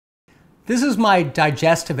This is my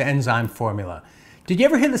digestive enzyme formula. Did you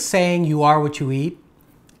ever hear the saying, you are what you eat?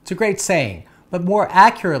 It's a great saying, but more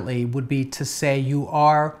accurately would be to say you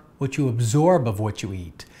are what you absorb of what you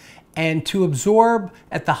eat. And to absorb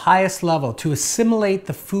at the highest level, to assimilate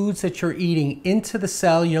the foods that you're eating into the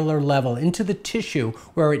cellular level, into the tissue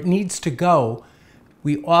where it needs to go,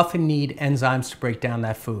 we often need enzymes to break down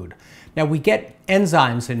that food. Now we get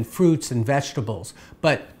enzymes in fruits and vegetables,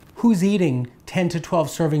 but who's eating 10 to 12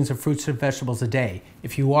 servings of fruits and vegetables a day?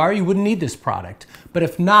 If you are, you wouldn't need this product. But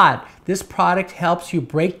if not, this product helps you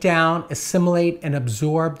break down, assimilate, and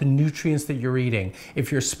absorb the nutrients that you're eating.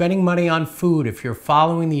 If you're spending money on food, if you're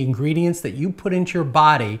following the ingredients that you put into your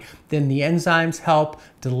body, then the enzymes help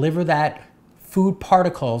deliver that food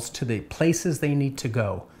particles to the places they need to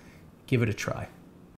go. Give it a try.